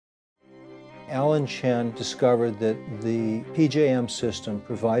Alan Chen discovered that the PJM system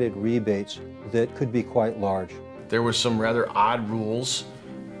provided rebates that could be quite large. There were some rather odd rules,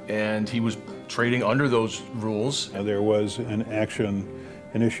 and he was trading under those rules. There was an action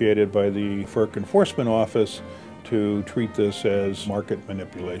initiated by the FERC Enforcement Office to treat this as market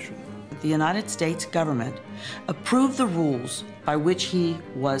manipulation. The United States government approved the rules by which he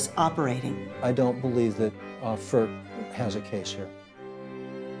was operating. I don't believe that FERC has a case here.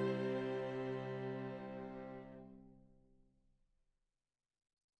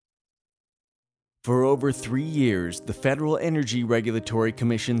 For over 3 years, the Federal Energy Regulatory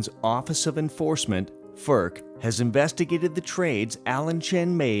Commission's Office of Enforcement, FERC, has investigated the trades Alan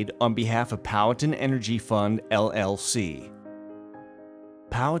Chen made on behalf of Powhatan Energy Fund, LLC.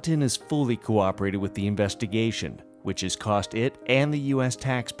 Powhatan has fully cooperated with the investigation, which has cost it and the U.S.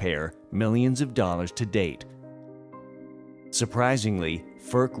 taxpayer millions of dollars to date. Surprisingly,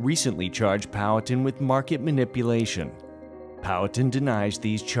 FERC recently charged Powhatan with market manipulation. Powhatan denies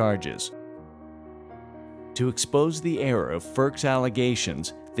these charges. To expose the error of FERC's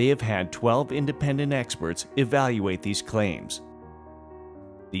allegations, they have had 12 independent experts evaluate these claims.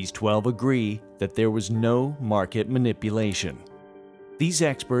 These 12 agree that there was no market manipulation. These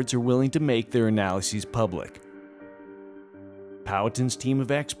experts are willing to make their analyses public. Powhatan's team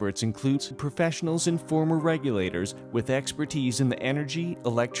of experts includes professionals and former regulators with expertise in the energy,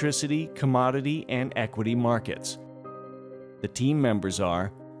 electricity, commodity, and equity markets. The team members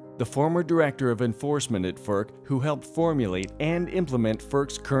are the former Director of Enforcement at FERC who helped formulate and implement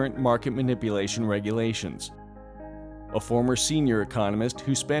FERC's current market manipulation regulations, a former senior economist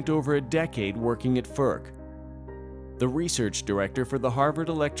who spent over a decade working at FERC, the Research Director for the Harvard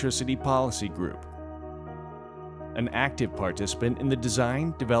Electricity Policy Group, an active participant in the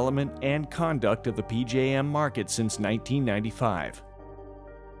design, development, and conduct of the PJM market since 1995,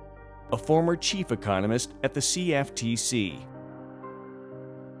 a former chief economist at the CFTC,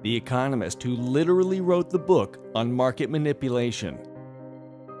 the economist who literally wrote the book on market manipulation,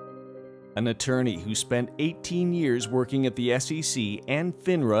 an attorney who spent 18 years working at the SEC and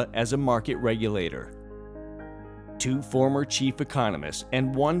FINRA as a market regulator, 2 former chief economists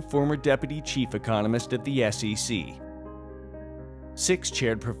and 1 former deputy chief economist at the SEC, 6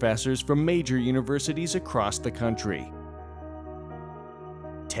 chaired professors from major universities across the country,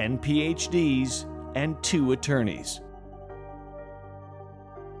 10 PhDs, and 2 attorneys.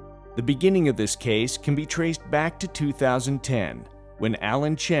 The beginning of this case can be traced back to 2010, when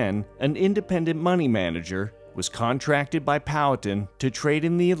Alan Chen, an independent money manager, was contracted by Powhatan to trade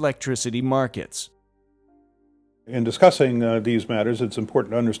in the electricity markets. In discussing these matters, it's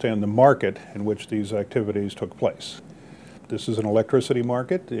important to understand the market in which these activities took place. This is an electricity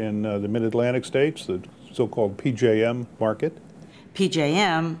market in the Mid-Atlantic states, the so-called PJM market.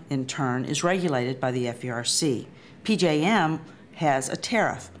 PJM, in turn, is regulated by the FERC. PJM has a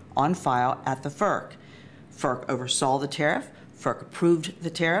tariff on file at the FERC. FERC oversaw the tariff, FERC approved the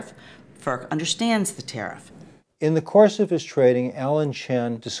tariff, FERC understands the tariff. In the course of his trading, Alan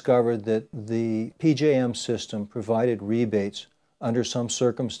Chen discovered that the PJM system provided rebates under some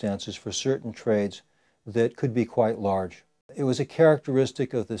circumstances for certain trades that could be quite large. It was a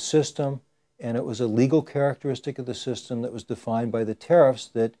characteristic of the system, and it was a legal characteristic of the system that was defined by the tariffs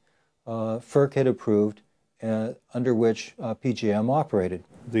that FERC had approved, under which PJM operated.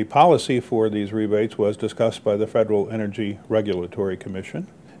 The policy for these rebates was discussed by the Federal Energy Regulatory Commission,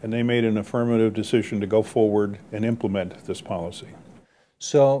 and they made an affirmative decision to go forward and implement this policy.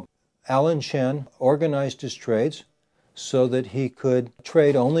 So Alan Chen organized his trades so that he could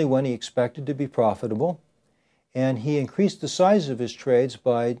trade only when he expected to be profitable, and he increased the size of his trades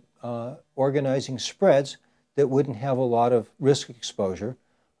by organizing spreads that wouldn't have a lot of risk exposure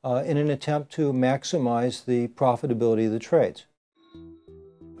in an attempt to maximize the profitability of the trades.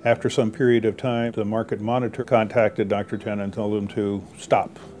 After some period of time, the market monitor contacted Dr. Chen and told him to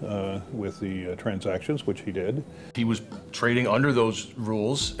stop with the transactions, which he did. He was trading under those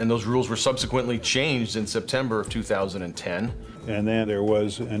rules, and those rules were subsequently changed in September of 2010. And then there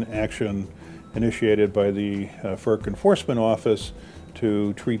was an action initiated by the FERC Enforcement Office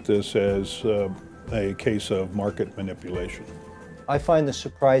to treat this as a case of market manipulation. I find this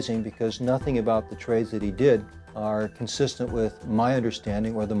surprising because nothing about the trades that he did are consistent with my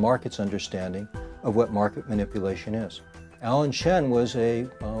understanding or the market's understanding of what market manipulation is. Alan Chen was a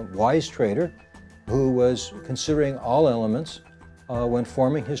wise trader who was considering all elements when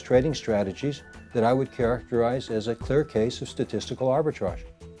forming his trading strategies that I would characterize as a clear case of statistical arbitrage.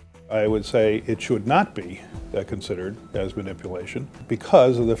 I would say it should not be considered as manipulation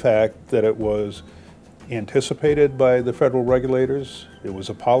because of the fact that it was anticipated by the federal regulators. It was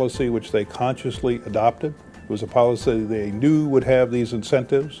a policy which they consciously adopted. It was a policy they knew would have these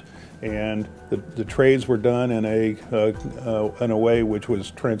incentives, and the trades were done in a way which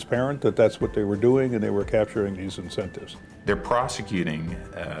was transparent, that that's what they were doing, and they were capturing these incentives. They're prosecuting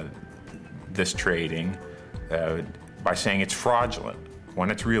this trading by saying it's fraudulent,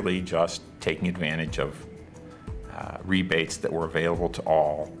 when it's really just taking advantage of rebates that were available to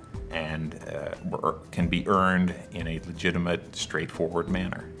all and can be earned in a legitimate, straightforward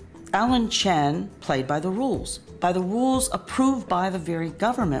manner. Alan Chen played by the rules approved by the very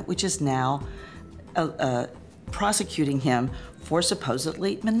government, which is now prosecuting him for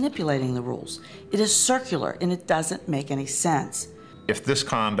supposedly manipulating the rules. It is circular and it doesn't make any sense. If this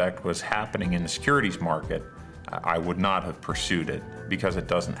conduct was happening in the securities market, I would not have pursued it because it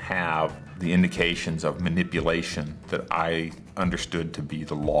doesn't have the indications of manipulation that I understood to be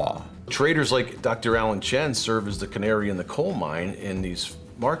the law. Traders like Dr. Alan Chen serve as the canary in the coal mine in these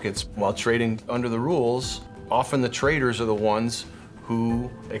markets while trading under the rules. Often the traders are the ones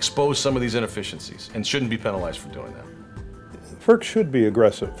who expose some of these inefficiencies and shouldn't be penalized for doing that. FERC should be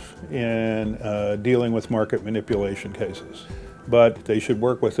aggressive in dealing with market manipulation cases, but they should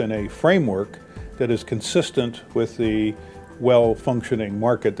work within a framework that is consistent with the well-functioning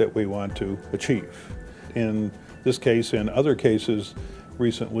market that we want to achieve. In this case, in other cases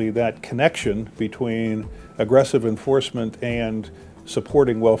recently, that connection between aggressive enforcement and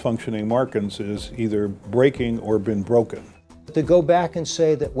supporting well-functioning markets is either breaking or been broken. To go back and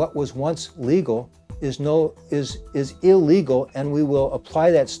say that what was once legal is illegal, and we will apply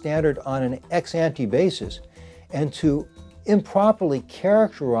that standard on an ex-ante basis, and to improperly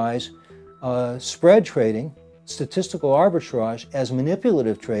characterize spread trading, statistical arbitrage, as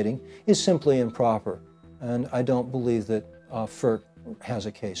manipulative trading is simply improper. And I don't believe that FERC has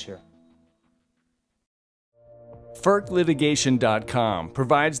a case here. FERClitigation.com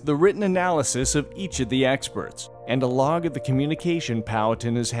provides the written analysis of each of the experts and a log of the communication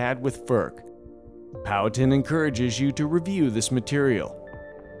Powhatan has had with FERC. Powhatan encourages you to review this material.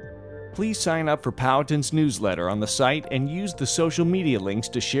 Please sign up for Powhatan's newsletter on the site and use the social media links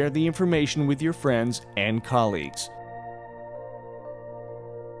to share the information with your friends and colleagues.